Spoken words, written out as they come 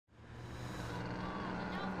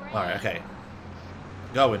Alright, okay.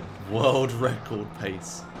 Going. World record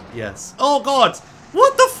pace. Yes. Oh god!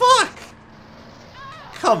 What the fuck?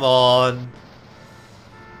 Come on.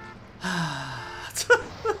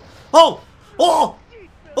 Oh! Oh!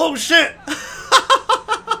 Oh shit!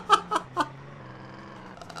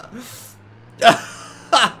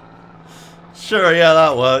 Sure, yeah,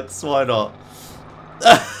 that works. Why not?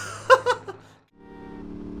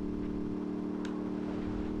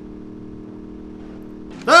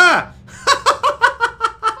 Ah!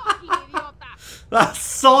 That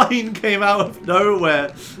sign came out of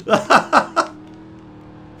nowhere.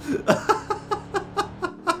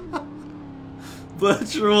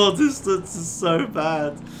 Virtual distance is so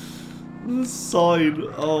bad. The sign,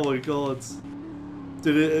 oh my god.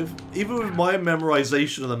 Dude, even with my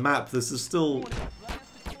memorization of the map, this is still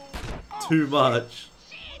too much.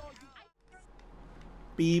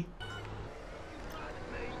 Beep.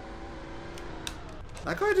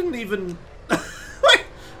 That guy didn't even... Wait,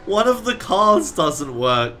 one of the cars doesn't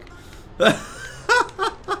work.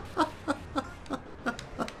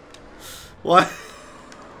 Why?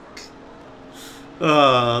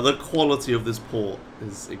 The quality of this port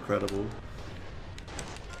is incredible.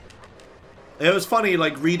 It was funny,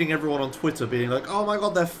 like, reading everyone on Twitter being like, oh my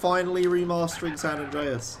god, they're finally remastering San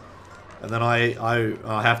Andreas. And then I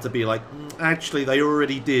have to be like, actually, they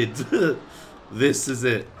already did. This is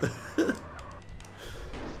it.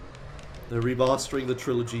 They're remastering the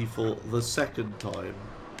trilogy for the second time.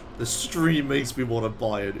 The stream makes me want to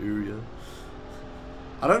buy an Ouya.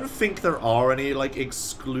 I don't think there are any, like,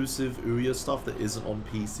 exclusive Ouya stuff that isn't on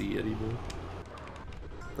PC anymore.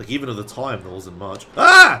 Like, even at the time, there wasn't much.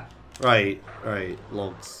 Ah! Right,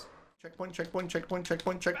 logs. Checkpoint, checkpoint, checkpoint,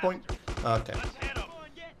 checkpoint, checkpoint. Okay.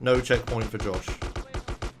 No checkpoint for Josh.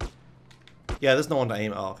 Yeah, there's no one to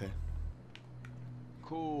aim at. Oh, okay.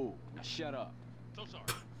 Cool. Now shut up. So sorry.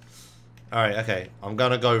 Alright, okay. I'm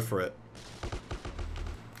gonna go for it.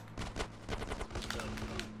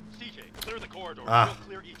 CJ, clear the corridor. Ah.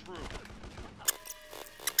 We'll clear each room.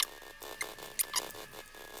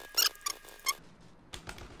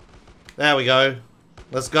 There we go.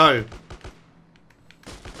 Let's go.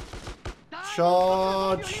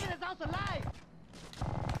 Charge.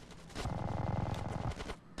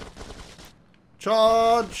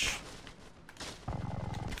 Charge.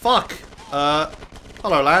 Fuck.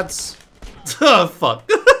 Hello, lads. Oh, fuck.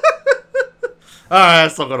 Alright,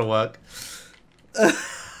 that's not gonna work.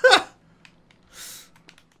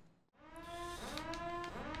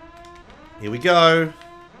 Here we go.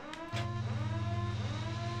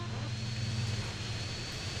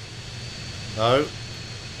 No.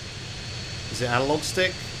 Is it analog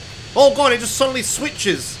stick? Oh god, it just suddenly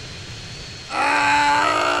switches.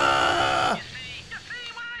 Ah!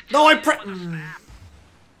 No, I pre-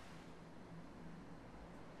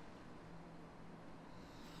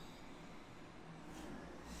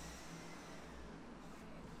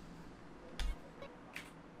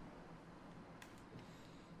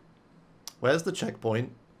 Where's the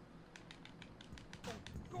checkpoint?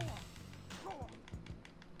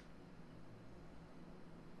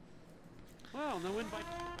 Well, no invite.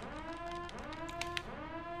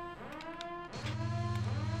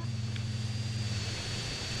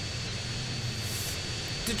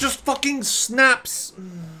 It just fucking snaps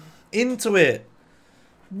into it.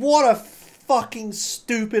 What a fucking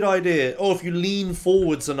stupid idea. Oh, if you lean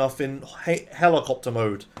forwards enough in helicopter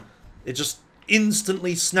mode, it just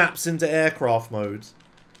instantly snaps into aircraft mode.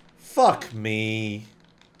 Fuck me.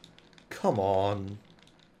 Come on.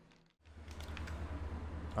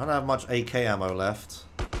 I don't have much AK ammo left.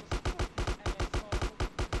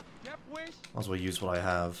 Might as well use what I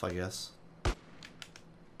have, I guess.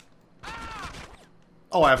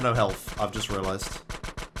 Oh, I have no health. I've just realised.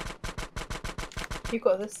 You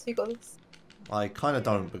got this, you got this. I kind of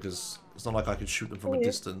don't, because it's not like I can shoot them from a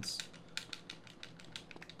distance.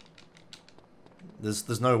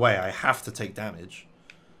 There's no way. I have to take damage.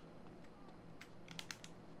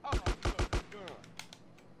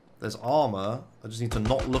 There's armor. I just need to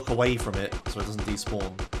not look away from it so it doesn't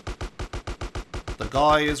despawn. The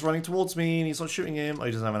guy is running towards me and he's not shooting him. Oh,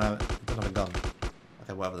 he doesn't have a gun.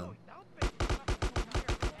 Okay, whatever then.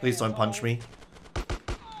 Please don't punch me.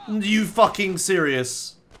 Are you fucking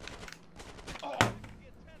serious?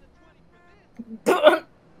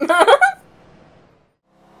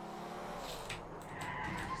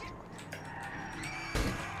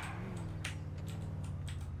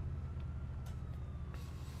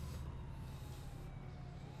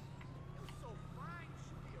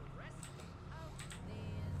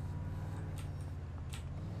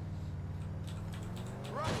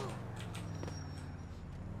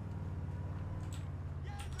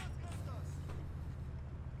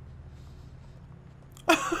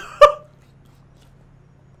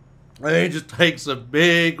 And he just takes a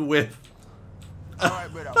big whiff.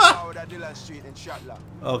 Alright, brother. Forward at Dillon Street in Shatla.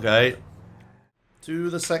 Okay. To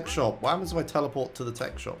the sex shop. What happens if I teleport to the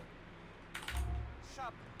tech shop?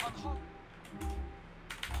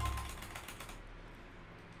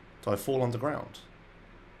 Do I fall underground?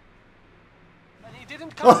 And he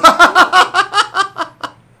didn't come.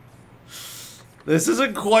 This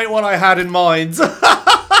isn't quite what I had in mind.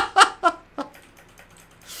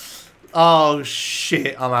 Oh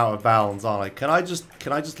shit, I'm out of bounds, aren't I? Can I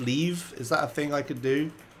just leave? Is that a thing I could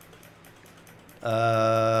do?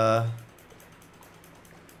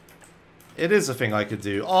 It is a thing I could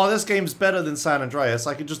do. Oh, this game's better than San Andreas.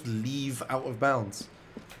 I could just leave out of bounds.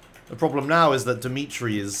 The problem now is that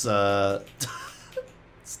Dimitri is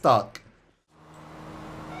stuck.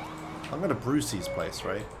 I'm going to Brucey's place,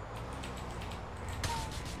 right?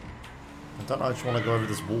 I don't know, I just want to go over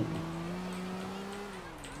this wall.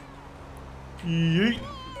 Yeet.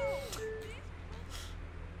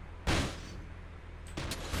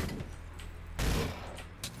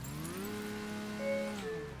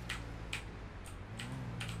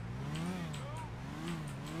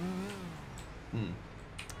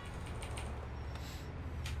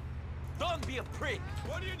 Don't be a prick.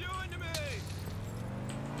 What are you doing to me?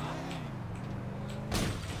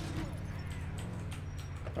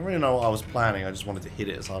 I don't really know what I was planning. I just wanted to hit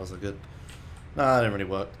it as hard as I could. Nah, it didn't really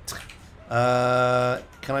work.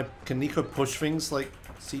 Can Nico push things like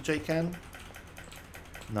CJ can?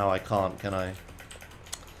 No, I can't, can I?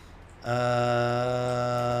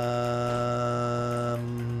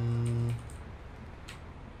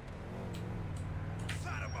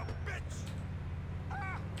 Son of a bitch!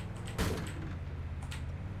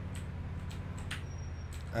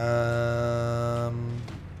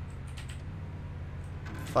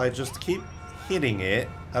 If I just keep hitting it,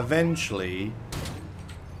 eventually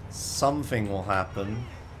something will happen.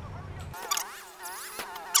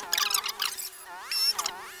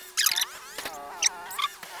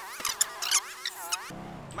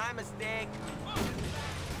 My mistake.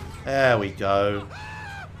 There we go.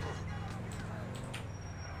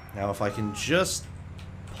 Now if I can just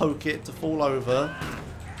poke it to fall over.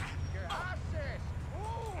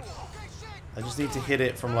 I just need to hit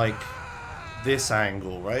it from like this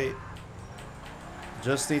angle, right?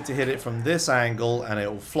 Just need to hit it from this angle and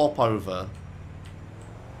it will flop over.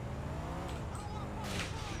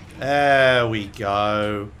 There we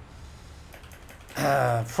go.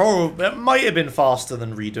 Probably, it might have been faster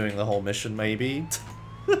than redoing the whole mission, maybe.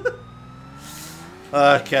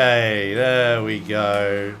 Okay, there we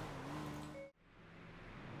go.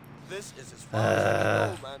 This is as far as I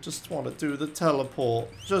can go, man. Just want to do the teleport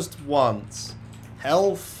just once.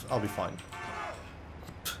 Health, I'll be fine.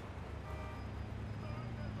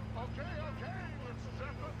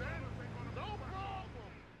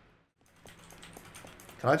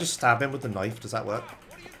 Can I just stab him with the knife? Does that work?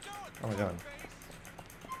 Oh my god.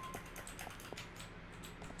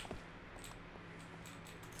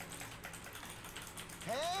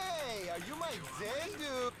 Hey, are you my date,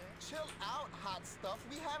 dude? Chill out, hot stuff.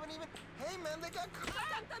 We haven't even. Hey, man, they got.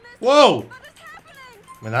 Whoa!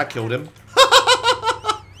 I mean, that killed him.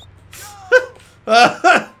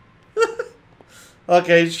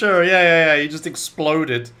 Okay, sure. Yeah. He just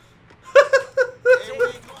exploded.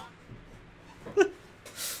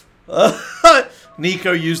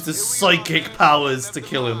 Nico used his psychic powers to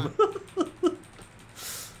kill him.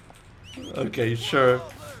 Okay, sure.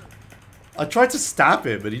 I tried to stab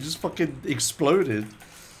him, but he just fucking exploded.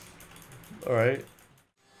 Alright.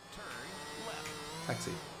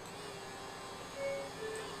 Taxi.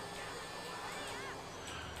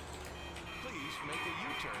 Please make a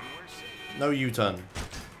U-turn where safe. No U-turn.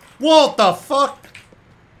 What the fuck?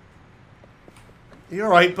 You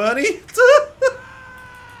alright, Bernie?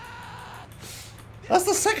 That's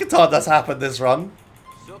the second time that's happened this run.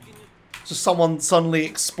 Just someone suddenly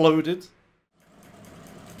exploded.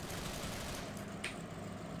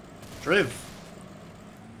 Driv.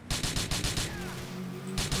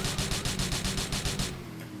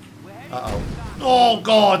 Uh-oh. Oh,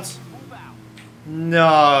 God!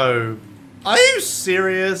 No. Are you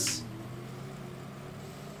serious?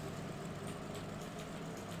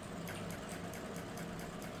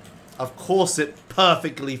 Of course it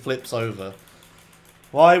perfectly flips over.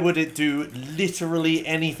 Why would it do literally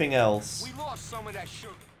anything else? We lost some of that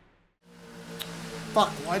sugar. Fuck,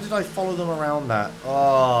 why did I follow them around that?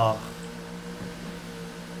 Oh.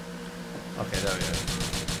 Okay, there we go.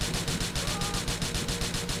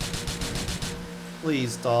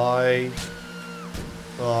 Please die.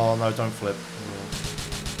 Oh no, don't flip.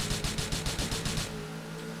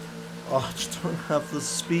 Oh, I just don't have the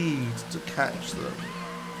speed to catch them.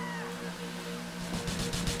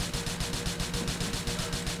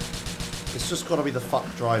 It's just got to be the fuck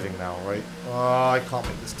driving now, right? Oh, I can't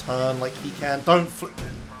make this turn like he can. Don't flip.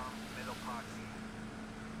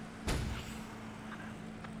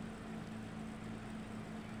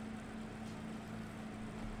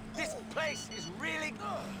 This place is really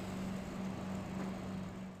good.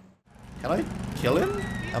 Can I kill him?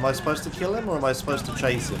 Am I supposed to kill him or am I supposed to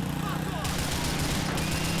chase him?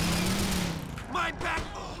 My back.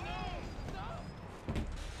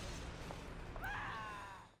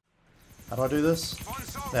 How do I do this?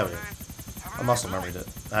 There we go. I must have remembered it.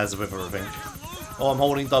 As a bit of a revenge. Oh, I'm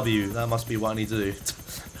holding W. That must be what I need to do.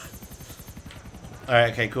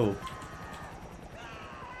 Alright, okay, cool.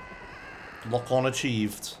 Lock on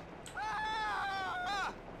achieved.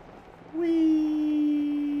 Whee!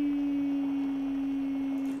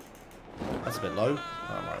 That's a bit low.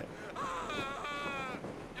 Alright.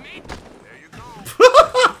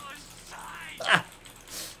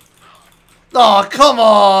 Oh, come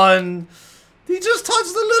on! He just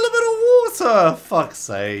touched a little bit of water! Fuck's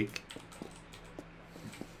sake.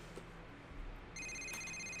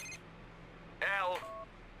 L.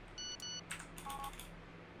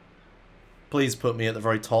 Please put me at the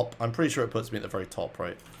very top. I'm pretty sure it puts me at the very top,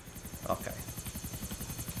 right? Okay.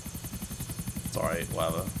 It's alright,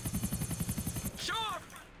 whatever. Sharp.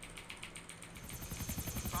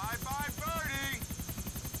 Bye-bye, birdie.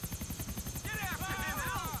 Get after him,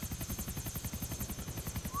 L.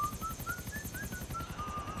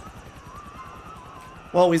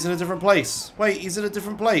 Well, he's in a different place. Wait, he's in a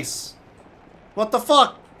different place. What the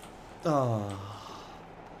fuck? Oh.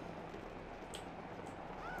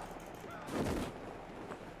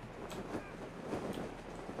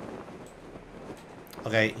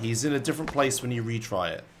 Okay, he's in a different place when you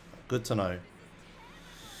retry it. Good to know.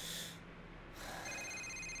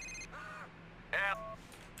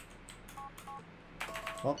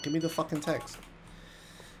 Well, give me the fucking text.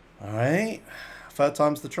 Alright. Third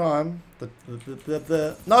time's the charm.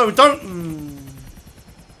 No, don't!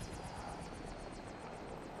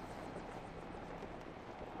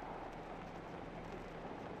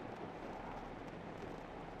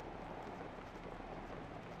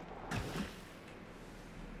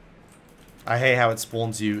 I hate how it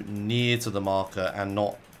spawns you near to the marker and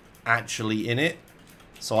not actually in it.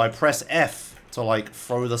 So I press F to like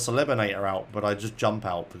throw the Celebrinator out, but I just jump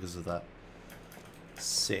out because of that.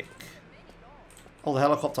 Sick. Oh, the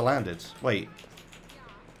helicopter landed. Wait.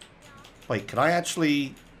 Wait, can I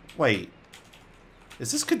actually... Wait.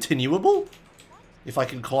 Is this continuable? If I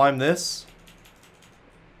can climb this?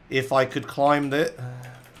 If I could climb it...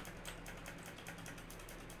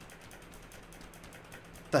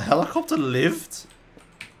 The helicopter lived?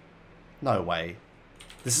 No way.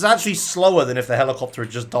 This is actually slower than if the helicopter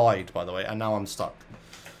had just died, by the way. And now I'm stuck.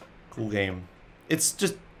 Cool game. It's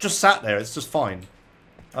just sat there. It's just fine.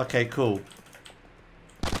 Okay, cool.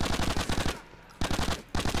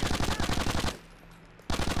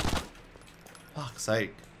 Fuck's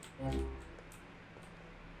sake.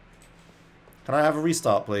 Can I have a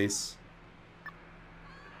restart, please?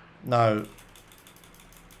 No.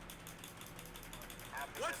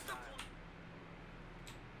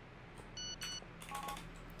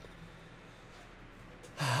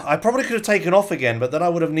 I probably could have taken off again, but then I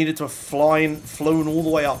would have needed to have flown all the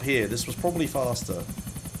way up here. This was probably faster.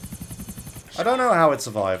 I don't know how it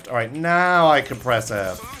survived. Alright, now I can press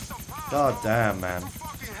F. God damn, man.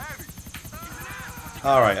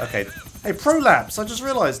 Alright, okay. Hey, Prolapse! I just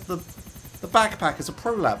realised the backpack is a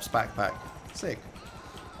Prolapse backpack. Sick.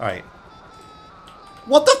 Alright.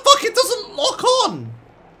 What the fuck? It doesn't lock on!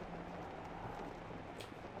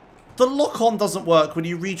 The lock-on doesn't work when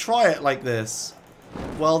you retry it like this.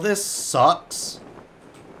 Well, this sucks.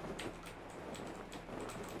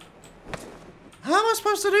 How am I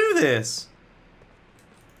supposed to do this?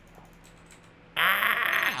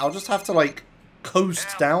 Ah, I'll just have to, like,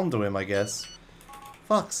 coast down to him, I guess.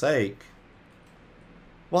 Fuck's sake.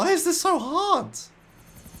 Why is this so hard?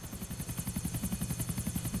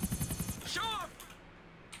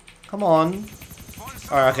 Come on.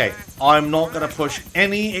 Alright, okay. I'm not going to push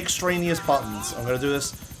any extraneous buttons. I'm going to do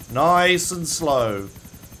this nice and slow.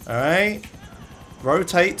 Alright.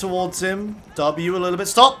 Rotate towards him. W a little bit.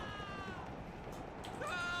 Stop!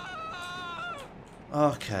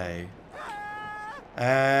 Okay.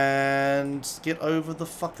 And get over the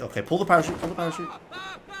fuck... Okay, pull the parachute. Pull the parachute.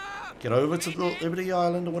 Get over to the Liberty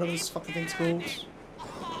Island or whatever this fucking thing's called.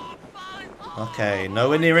 Okay,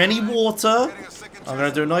 nowhere near any water. I'm going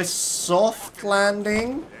to do a nice soft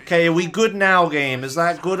landing. Okay, are we good now, game? Is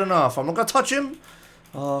that good enough? I'm not going to touch him.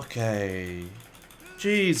 Okay.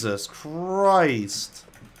 Jesus Christ.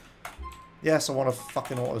 Yes, I want to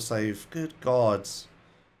fucking autosave. Good God.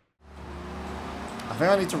 I think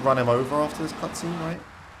I need to run him over after this cutscene, right?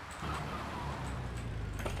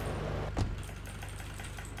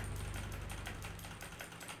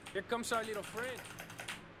 Here comes our little friend.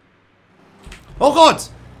 Oh god!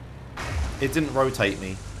 It didn't rotate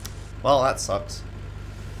me. Well, that sucks.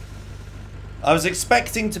 I was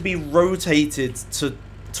expecting to be rotated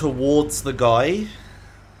towards the guy.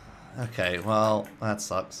 Okay, well, that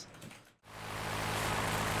sucks.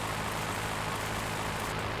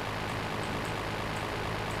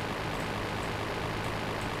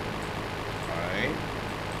 Alright.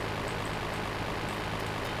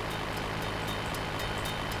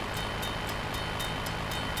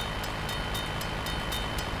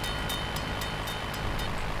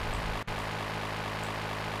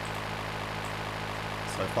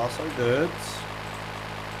 So far, so good.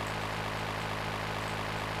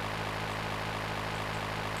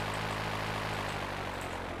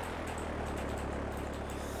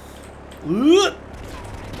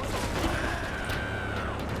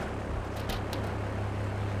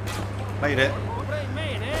 Made it.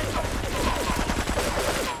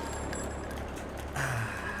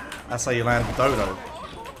 That's how you land the dodo.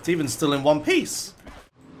 It's even still in one piece.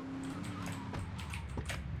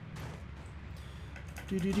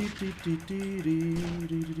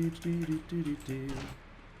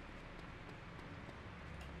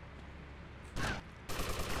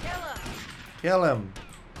 Kill him.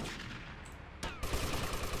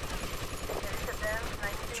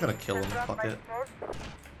 I'm just gonna kill him, fuck it.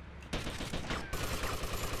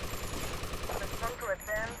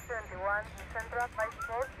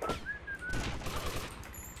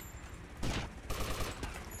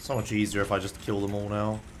 So much easier if I just kill them all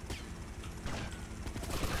now.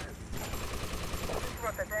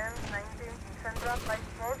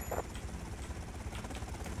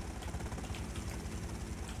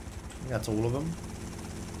 That's all of them.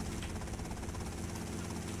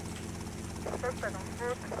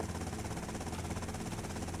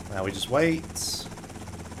 Now we just wait.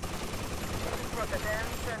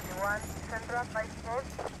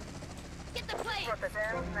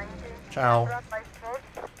 Ciao.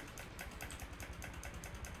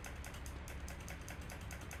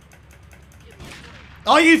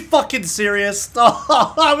 Are you fucking serious?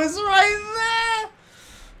 Oh, I was right there!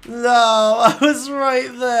 No, I was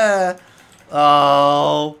right there.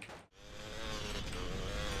 Oh.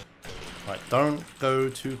 Right, don't go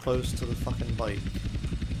too close to the fucking bike.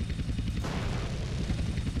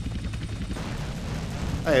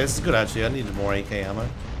 Hey, this is good actually. I needed more AK ammo.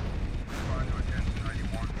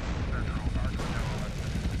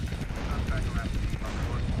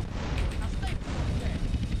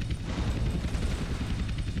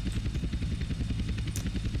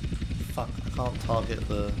 Fuck, I can't target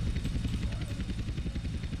the...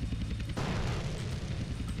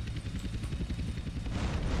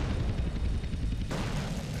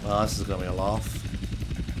 Well, this is gonna be a laugh.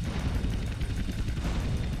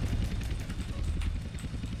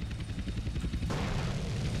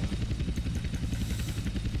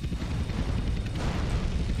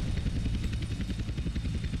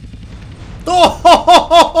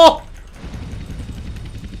 Oh!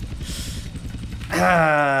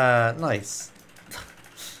 Ah, nice.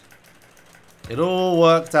 It all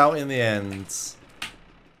worked out in the end.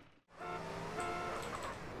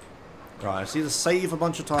 Right, I just need to save a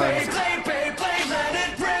bunch of times.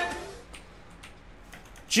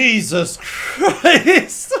 Jesus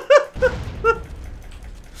Christ!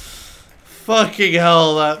 Fucking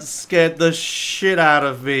hell, that scared the shit out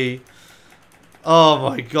of me. Oh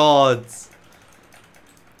my god.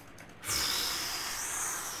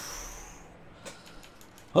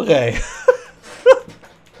 Okay.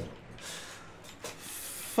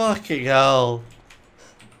 Fucking hell.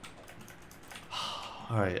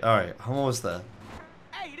 Alright, alright. I'm almost there.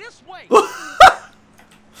 Hey, this way. Alright,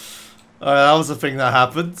 that was the thing that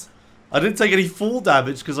happened. I didn't take any fall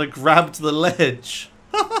damage because I grabbed the ledge.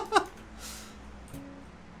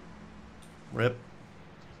 Rip.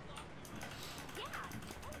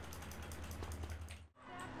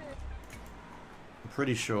 I'm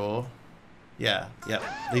pretty sure. Yeah,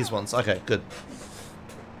 these ones. Okay, good.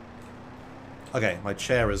 Okay, my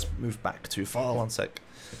chair has moved back too far. One sec.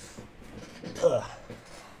 Ugh.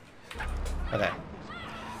 Okay.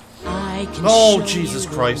 Oh, Jesus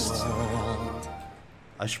Christ.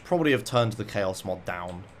 I should probably have turned the Chaos mod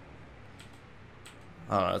down.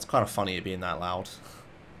 I don't know, it's kind of funny it being that loud.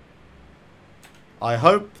 I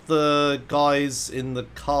hope the guys in the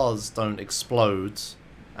cars don't explode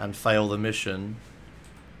and fail the mission.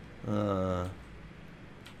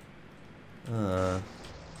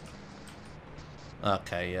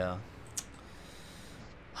 Okay, yeah.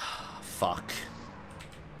 Fuck.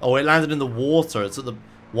 Oh, it landed in the water. It's at the...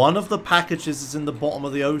 One of the packages is in the bottom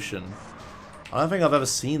of the ocean. I don't think I've ever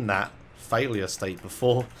seen that failure state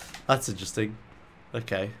before. That's interesting.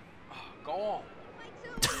 Okay. Go on.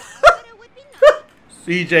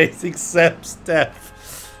 CJ accepts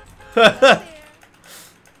death.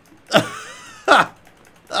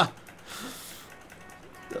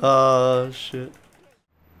 Oh, shit.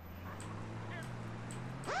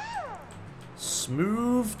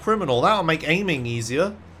 Smooth criminal. That'll make aiming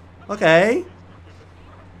easier. Okay.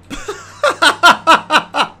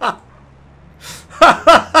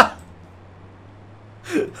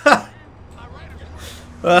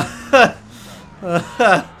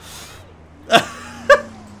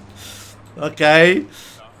 Okay.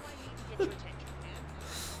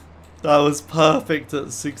 That was perfect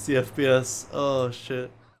at 60 FPS. Oh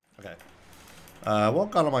shit. Okay.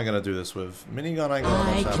 What gun am I gonna do this with? Minigun ain't got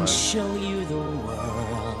much ammo. I can show you the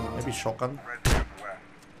world. Maybe shotgun?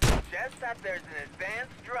 Just that there's an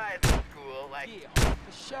advanced driving school, like... Yeah,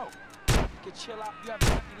 for sure. Can chill out. You have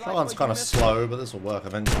happy life Shotgun's where kind you of miss slow, but this will work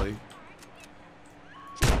eventually.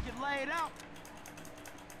 Get laid out.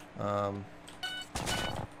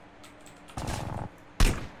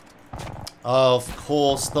 Of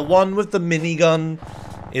course, the one with the minigun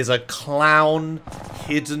is a clown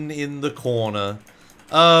hidden in the corner.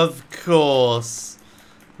 Of course.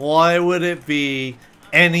 Why would it be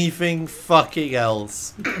anything fucking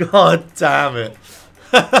else? God damn it.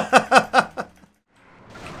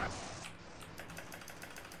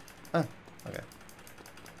 Ah, okay.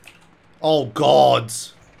 Oh God.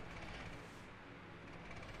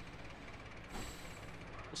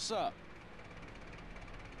 What's up?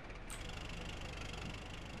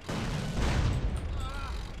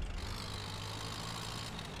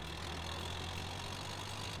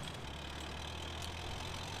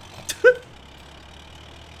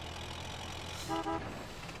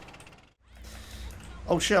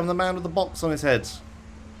 Oh shit, I'm the man with the box on his head.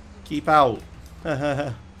 Keep out.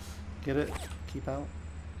 Get it? Keep out.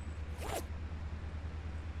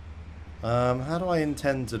 How do I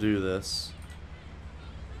intend to do this?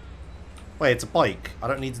 Wait, it's a bike. I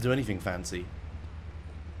don't need to do anything fancy.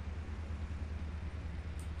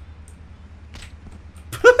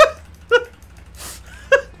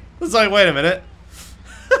 It's like, wait a minute.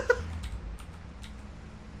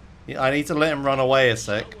 Yeah, I need to let him run away a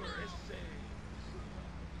sec.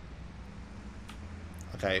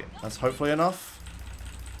 Okay, that's hopefully enough.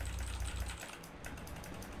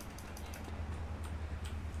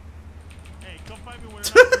 Hey, come find me when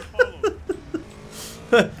you're not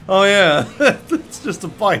followed. Oh yeah, it's just a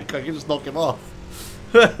bike. I can just knock him off.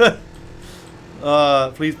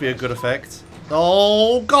 Please be a good effect.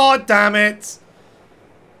 Oh God damn it!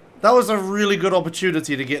 That was a really good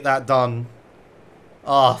opportunity to get that done.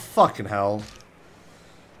 Ah, fucking hell.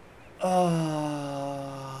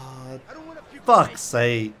 Fuck's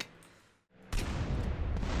sake.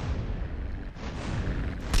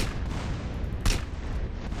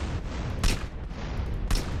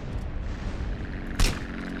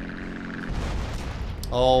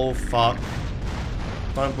 Oh, fuck.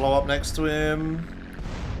 Don't blow up next to him.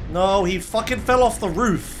 No, he fucking fell off the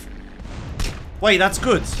roof. Wait, that's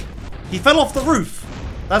good. He fell off the roof.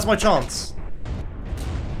 That's my chance.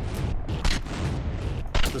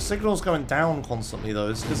 The signal's going down constantly, though.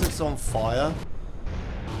 It's because it's on fire.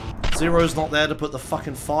 Zero's not there to put the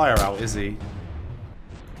fucking fire out, is he?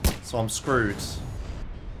 So I'm screwed.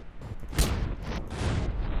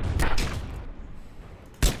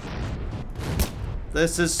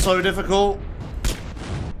 This is so difficult.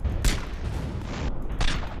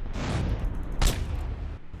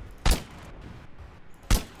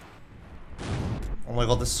 Oh my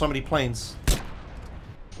god, there's so many planes.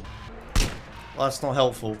 Well, that's not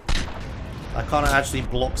helpful. That kind of actually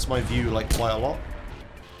blocks my view, like, quite a lot.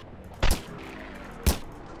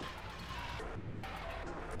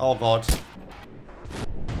 Oh god.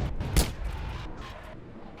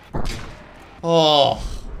 Oh.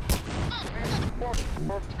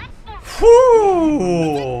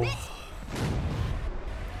 Whew.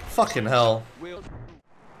 Fucking hell.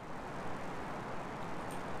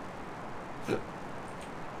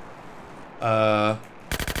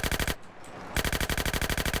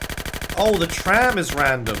 Oh, the tram is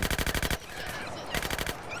random.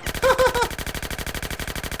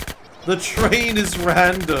 The train is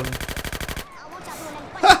random.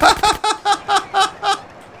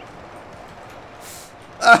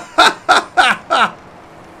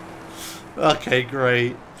 Okay,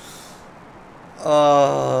 great.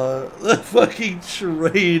 The fucking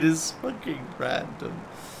train is fucking random.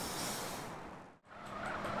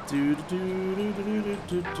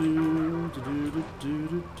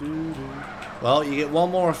 Well, you get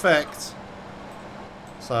one more effect.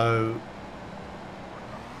 So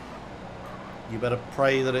you better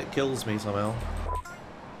pray that it kills me somehow.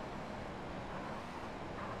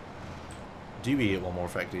 Do you get one more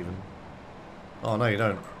effect even? Oh no, you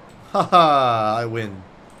don't. Haha, I win.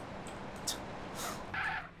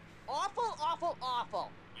 Awful, awful,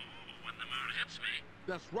 awful. When the moon hits me.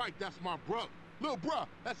 That's right, that's my bro. Little bruh,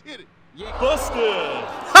 let's hit it. Yeah. Busted!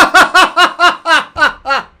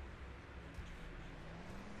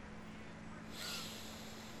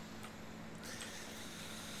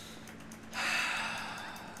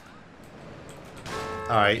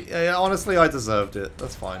 Alright, yeah, honestly I deserved it.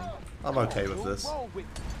 That's fine. I'm okay with this.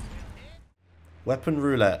 Weapon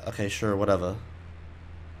roulette. Okay, sure, whatever.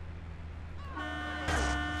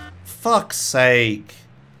 Fuck's sake.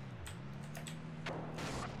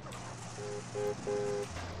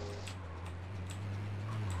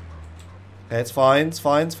 Okay, it's fine, it's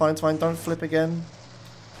fine, it's fine, it's fine. Don't flip again.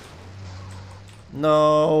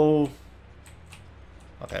 No.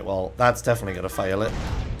 Okay, well, that's definitely gonna fail it.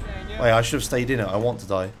 Wait, I should have stayed in it. I want to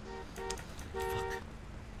die. Fuck.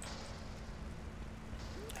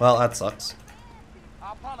 Well, that sucks.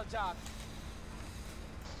 I apologize.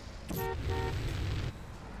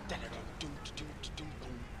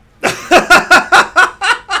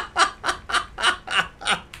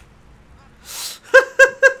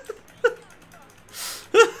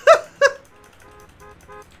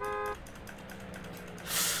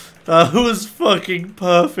 That was fucking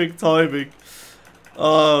perfect timing.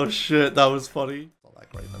 Oh shit, that was funny. Not that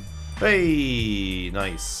great then. Hey,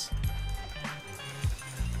 nice.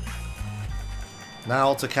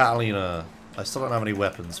 Now to Catalina. I still don't have any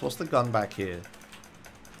weapons. What's the gun back here?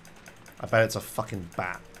 I bet it's a fucking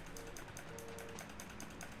bat.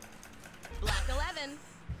 Black 11.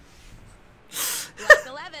 Black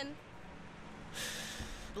 11.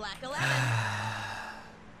 Black 11.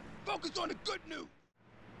 Focus on the good news.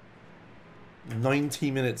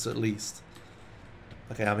 90 minutes at least.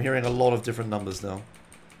 Okay, I'm hearing a lot of different numbers now.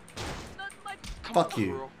 Fuck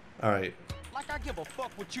you. Alright. Like I give a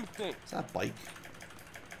fuck what you think. Is that a bike?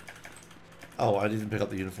 Oh, I didn't pick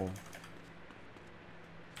up the uniform.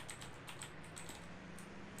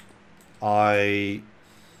 I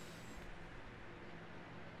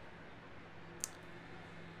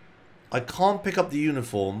can't pick up the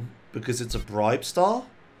uniform because it's a bribe star.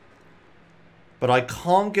 But I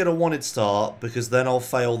can't get a wanted star because then I'll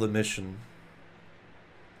fail the mission.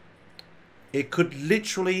 It could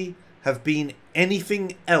literally have been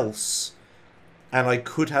anything else and I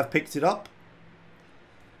could have picked it up.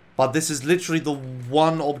 But this is literally the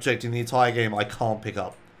one object in the entire game I can't pick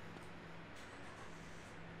up.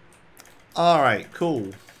 Alright, cool.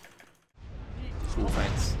 Cool,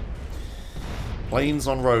 thanks. Planes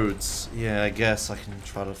on roads. Yeah, I guess I can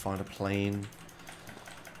try to find a plane.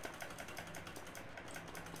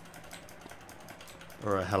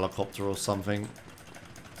 Or a helicopter or something.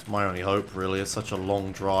 It's my only hope, really. It's such a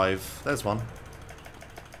long drive. There's one.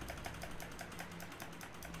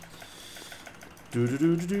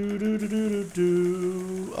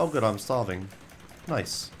 Oh good, I'm starving.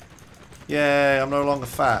 Nice. Yay, I'm no longer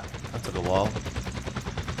fat. That took a while.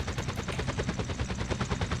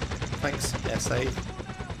 Thanks, SA.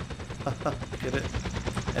 Get it?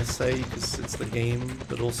 SA, because it's the game,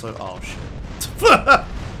 but also... Oh, shit.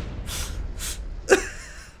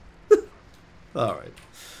 Alright.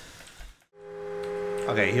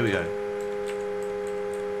 Okay, here we go.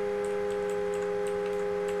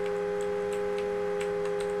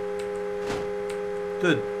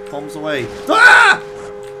 Good. Bombs away. Ah!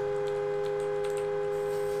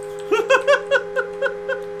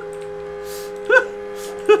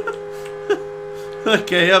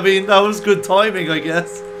 Okay, I mean, that was good timing, I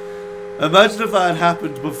guess. Imagine if that had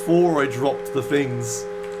happened before I dropped the things.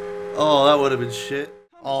 Oh, that would have been shit.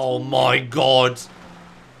 Oh my god.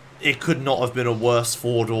 It could not have been a worse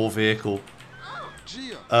four-door vehicle.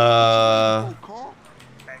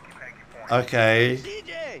 Okay.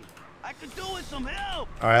 DJ, I could do with some help.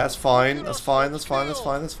 Alright, that's fine. That's fine. That's fine. That's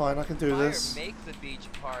fine. That's fine. I can do this. Make the beach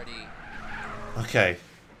party. Okay.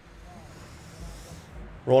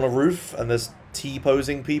 We're on a roof and there's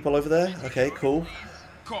T-posing people over there. Okay, cool.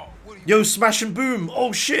 Yo, smash and boom.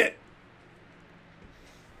 Oh shit.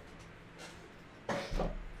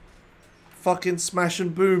 Fucking smash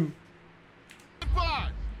and boom.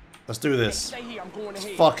 Let's do this. Let's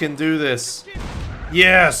fucking do this.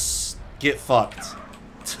 Yes! Get fucked.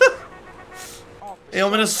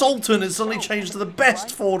 I'm in a Sultan, it suddenly changed to the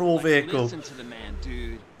best four-door vehicle. Listen to the man,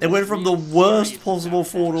 dude. It went from the worst possible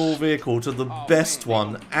four-door vehicle to the best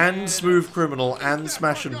one, and Smooth Criminal, and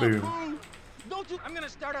Smash and Boom. I'm gonna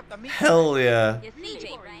start up the meat. Hell yeah. It's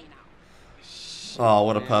CJ, right? Oh,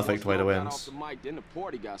 what a perfect way to end. Off the mic, then the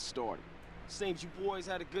party got started. Seems you boys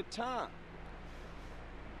had a good time.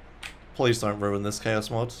 Please don't ruin this, Chaos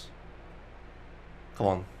Mod. Come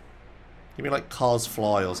on. Give me like Cars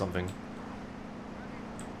Fly or something.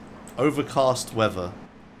 Overcast weather.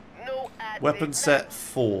 No Weapon set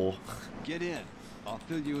 4. Get in. I'll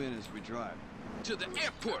fill you in as we drive. To the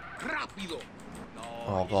airport, rapido.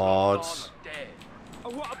 Oh god.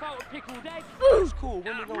 What about a pickled egg? It's cool.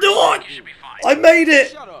 When we gonna No! I made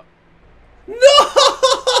it! Shut up. No!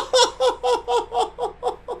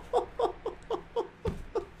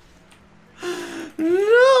 No,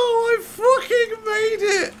 I fucking made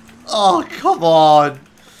it! Oh, come on.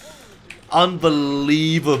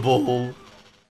 Unbelievable.